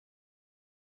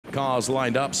Cars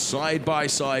lined up side by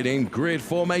side in grid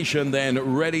formation,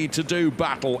 then ready to do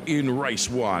battle in race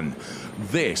one.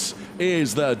 This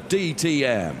is the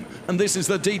DTM. And this is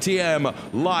the DTM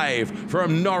live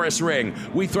from Norisring.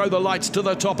 We throw the lights to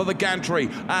the top of the gantry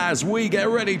as we get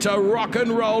ready to rock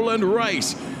and roll and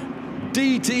race.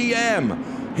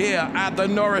 DTM here at the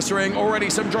Norisring. Already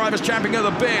some drivers champing at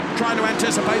the bit, trying to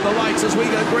anticipate the lights as we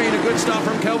go green. A good start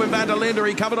from Kelvin van der Linde.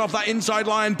 He covered off that inside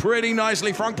line pretty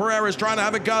nicely. Frank Pereira's trying to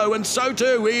have a go, and so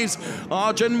too is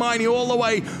Arjun Maini all the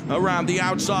way around the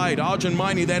outside. Arjun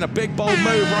Maini then a big bold move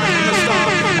right from the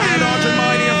start, and Arjun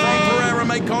Maini and Frank Pereira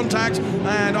make contact,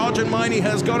 and Arjun Maini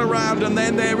has got around, and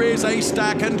then there is a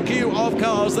stack and queue of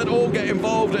cars that all get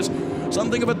involved. It's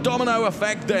something of a domino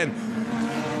effect then.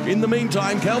 In the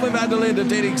meantime, Kelvin van der Linde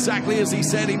did exactly as he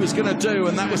said he was going to do,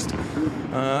 and that was...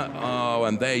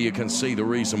 and there you can see the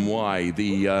reason why.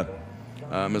 The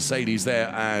Mercedes there,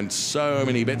 and so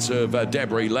many bits of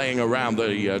debris laying around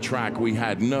the track. We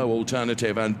had no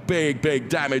alternative, and big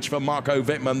damage for Marco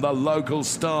Wittmann, the local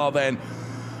star then.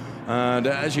 And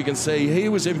as you can see, he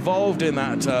was involved in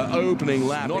that opening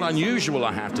lap. Not unusual,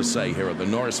 I have to say, here at the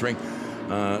Norisring.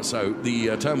 So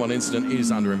the turn 1 incident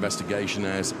is under investigation,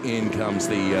 as in comes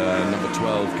the number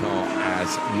 12 car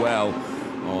as well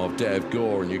of Dev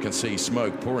Gore, and you can see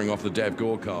smoke pouring off the Dev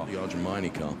Gore car, the Arjun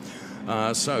Maini car.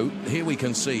 So here we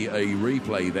can see a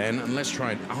replay then, and let's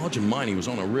try it. Arjun Maini was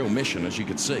on a real mission, as you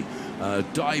could see,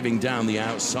 diving down the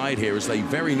outside here as they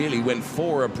very nearly went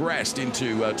 4 abreast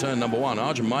into turn number 1.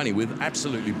 Arjun Maini with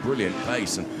absolutely brilliant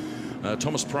pace, and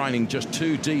Thomas Preining just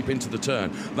too deep into the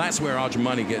turn. That's where Arjun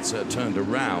Maini gets turned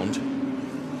around,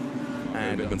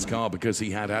 and Wittmann's car, because he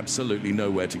had absolutely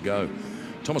nowhere to go.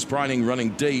 Thomas Preining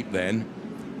running deep then,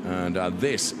 and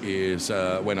this is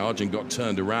when Arjun got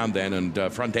turned around then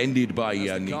and front-ended by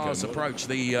Nico. Cars approach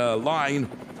the line,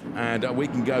 and we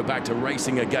can go back to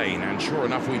racing again, and sure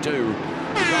enough we do.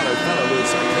 Ricardo Feller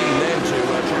was keen then to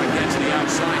try and get to the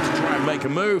outside to try and make a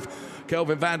move.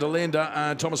 Kelvin van der Linde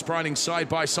and Thomas Preining side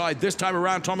by side. This time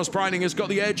around, Thomas Preining has got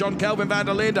the edge on Kelvin van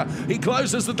der Linde. He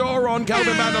closes the door on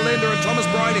Kelvin van der Linde, and Thomas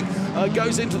Preining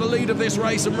goes into the lead of this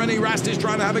race, and René Rast is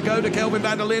trying to have a go to Kelvin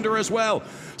van der Linde as well.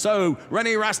 So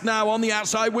René Rast now on the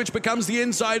outside, which becomes the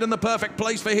inside and the perfect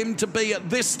place for him to be at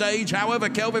this stage. However,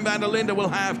 Kelvin van der Linde will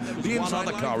have the inside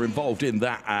of the car involved in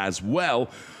that as well.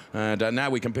 And now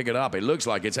we can pick it up. It looks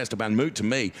like it's Esteban Moot to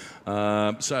me.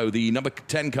 So the number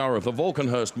 10 car of the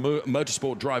Volkenhurst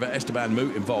Motorsport driver Esteban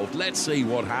Moot involved. Let's see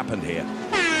what happened here.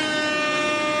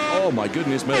 Oh my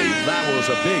goodness me, that was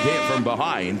a big hit from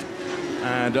behind.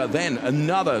 And then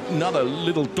another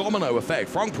little domino effect.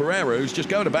 Frank Pereira, who's just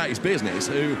going about his business,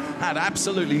 who had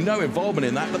absolutely no involvement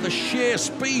in that, but the sheer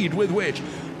speed with which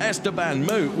Esteban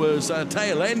Moot was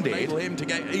tail-ended enabled him to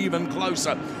get even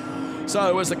closer.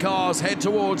 So as the cars head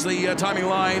towards the timing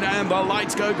line and the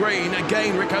lights go green,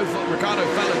 again Ricardo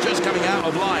Feller just coming out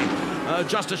of line,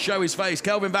 just to show his face.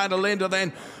 Kelvin van der Linde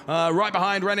then right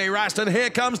behind René Rast, and here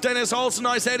comes Dennis Olsen.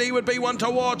 I said he would be one to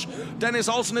watch. Dennis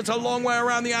Olsen, it's a long way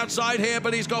around the outside here,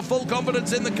 but he's got full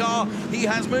confidence in the car. He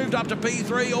has moved up to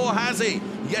P3, or has he?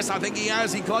 Yes, I think he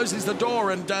has. He closes the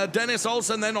door, and Dennis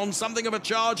Olsen then on something of a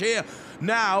charge here.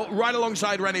 Now, right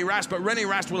alongside René Rast, but René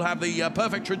Rast will have the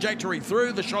perfect trajectory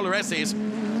through the Cholereses.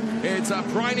 It's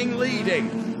Preining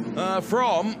leading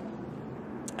from,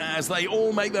 as they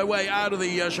all make their way out of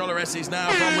the Cholereses now,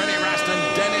 from René Rast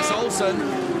and Dennis Olsen.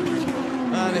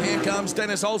 And here comes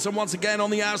Dennis Olsen once again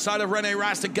on the outside of René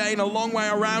Rast, again a long way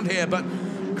around here, but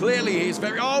clearly he's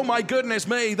very... Oh my goodness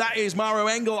me, that is Mauro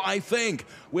Engel, I think,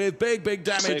 with big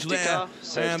damage there.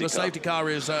 And the safety car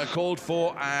is called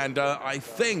for, and I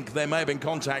think there may have been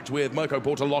contact with Mirko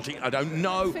Bortolotti, I don't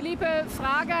know. Felipe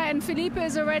Fraga, and Felipe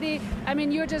is already... I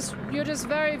mean, you're just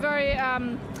very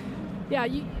yeah,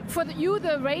 for you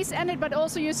the race ended, but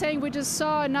also you're saying we just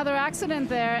saw another accident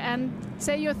there, and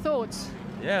say your thoughts.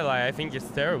 Yeah, like, I think it's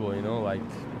terrible, you know, like,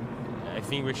 I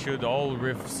think we should all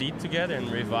sit together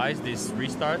and revise this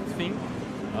restart thing.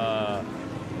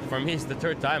 For me, it's the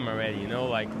 3rd time already, you know,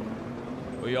 like,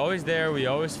 we always there, we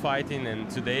always fighting, and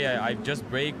today I just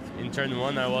braked in turn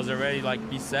 1, I was already like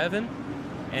P7,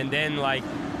 and then like,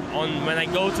 when I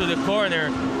go to the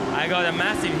corner, I got a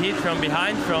massive hit from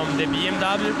behind from the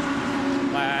BMW.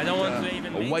 I don't want to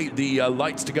even... Wait the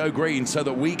lights to go green so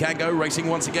that we can go racing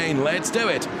once again. Let's do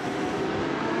it. And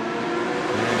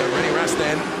René Rast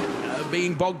then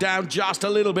being bogged down just a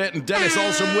little bit, and Dennis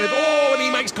Olsen with... Oh, and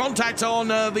he makes contact on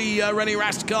the René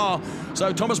Rast car.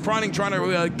 So Thomas Preining trying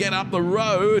to get up the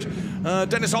road,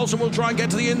 Dennis Olsen will try and get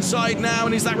to the inside now,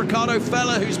 and is that Ricardo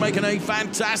Feller, who's making a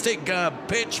fantastic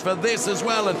pitch for this as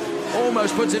well, and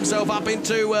almost puts himself up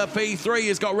into P3.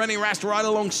 He's got René Rast right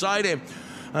alongside him.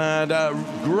 And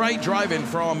great driving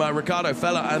from Ricardo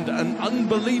Feller, and an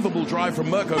unbelievable drive from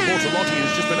Mirko Bortolotti,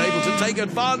 who's just been able to take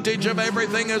advantage of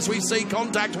everything as we see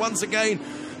contact once again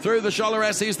through the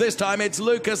Chalaressis. This time it's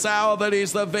Lucas Auer that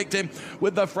is the victim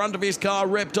with the front of his car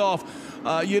ripped off.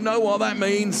 You know what that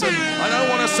means, and I don't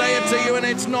want to say it to you, and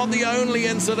it's not the only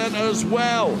incident as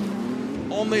well.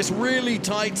 On this really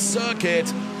tight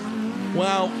circuit,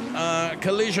 well,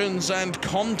 collisions and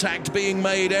contact being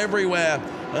made everywhere,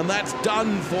 and that's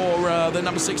done for the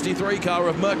number 63 car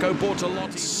of Mirko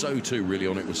Bortolotti. So too, really,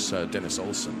 on it was Dennis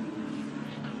Olsen.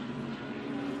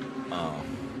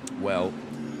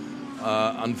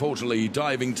 Unfortunately,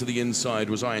 diving to the inside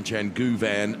was Ayan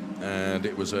Guven, and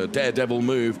it was a daredevil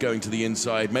move going to the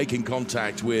inside, making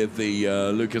contact with the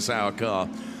Lucas Auer car.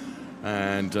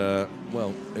 And,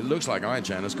 well, it looks like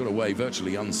Ayan has got away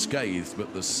virtually unscathed,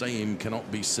 but the same cannot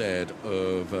be said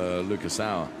of Lucas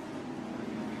Auer.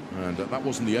 And that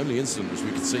wasn't the only incident, as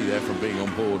we could see there from being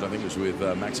on board. I think it was with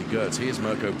Maxi Goertz. Here's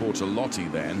Mirko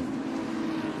Bortolotti then.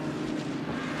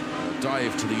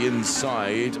 Dive to the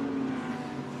inside.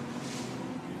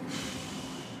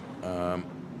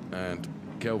 And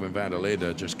Kelvin van der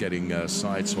Linde just getting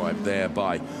sideswiped there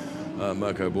by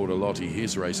Mirko Bortolotti.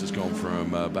 His race has gone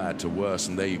from bad to worse,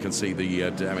 and there you can see the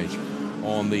damage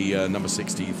on the number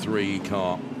 63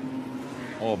 car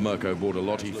of Mirko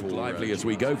Bortolotti. For lively as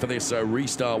we go for this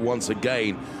restart once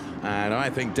again, and I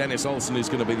think Dennis Olsen is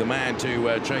going to be the man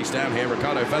to chase down here.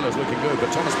 Ricardo Feller's looking good,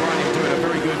 but Thomas Breining is doing a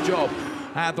very good job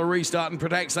at the restart and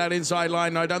protects that inside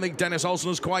line. I don't think Dennis Olsen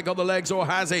has quite got the legs, or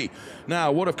has he? Now,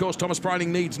 what of course Thomas Breining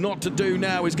needs not to do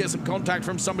now is get some contact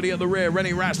from somebody at the rear.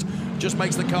 René Rast just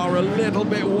makes the car a little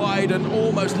bit wide and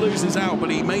almost loses out, but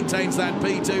he maintains that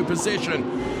P2 position.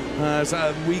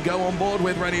 So we go on board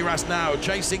with René Rast now,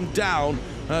 chasing down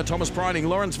Thomas Breining.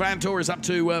 Laurens Vanthoor is up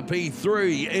to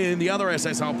P3 in the other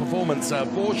SSR Performance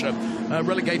Porsche,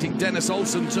 relegating Dennis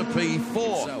Olsen to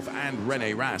P4. And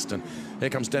René Rast, and here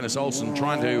comes Dennis Olsen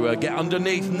trying to get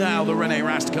underneath now the René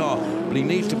Rast car, but he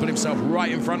needs to put himself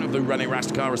right in front of the René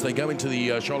Rast car as they go into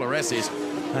the Chalaressis.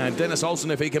 And Dennis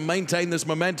Olsen, if he can maintain this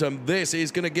momentum, this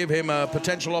is going to give him a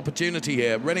potential opportunity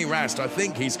here. René Rast, I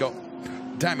think he's got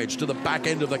damage to the back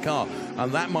end of the car,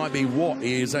 and that might be what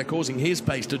is causing his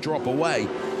pace to drop away.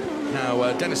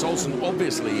 Now, Dennis Olsen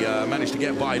obviously managed to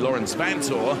get by Laurens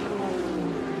Vanthoor.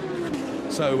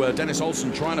 So Dennis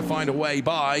Olsen trying to find a way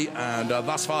by, and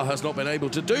thus far has not been able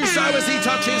to do so as he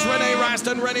touches René Rast,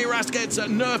 and René Rast gets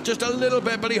nerfed just a little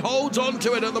bit, but he holds on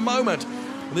to it at the moment.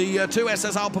 The two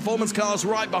SSR Performance cars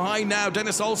right behind now,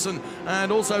 Dennis Olsen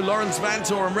and also Laurens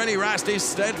Vanthoor, and René Rast is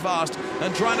steadfast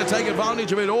and trying to take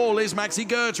advantage of it all is Maxi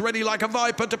Goertz, ready like a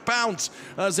viper to pounce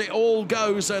as it all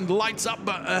goes and lights up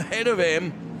ahead of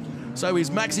him. So is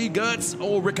Maxi Goertz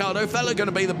or Ricardo Feller going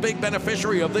to be the big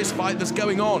beneficiary of this fight that's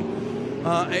going on?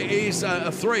 It is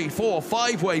a 3, 4,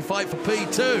 5-way fight for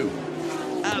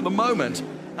P2 at the moment.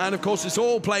 And of course, it's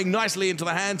all playing nicely into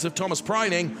the hands of Thomas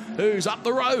Breining, who's up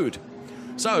the road.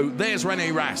 So there's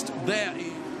René Rast. There,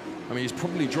 I mean, he's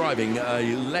probably driving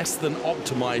a less than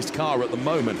optimized car at the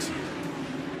moment.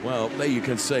 Well, there you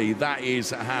can see that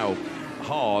is how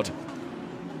hard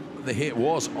the hit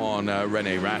was on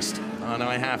René Rast. And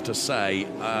I have to say,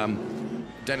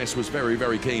 Dennis was very,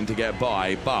 very keen to get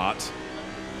by, but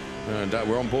and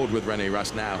we're on board with René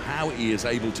Rast now. How he is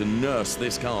able to nurse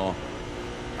this car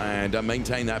and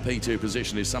maintain that P2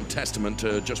 position is some testament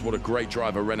to just what a great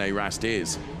driver René Rast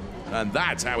is. And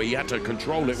that's how he had to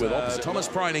control it with opposite. Thomas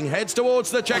Breining heads towards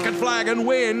the checkered flag and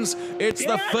wins. It's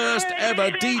the first ever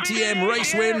DTM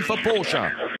race win for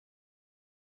Porsche.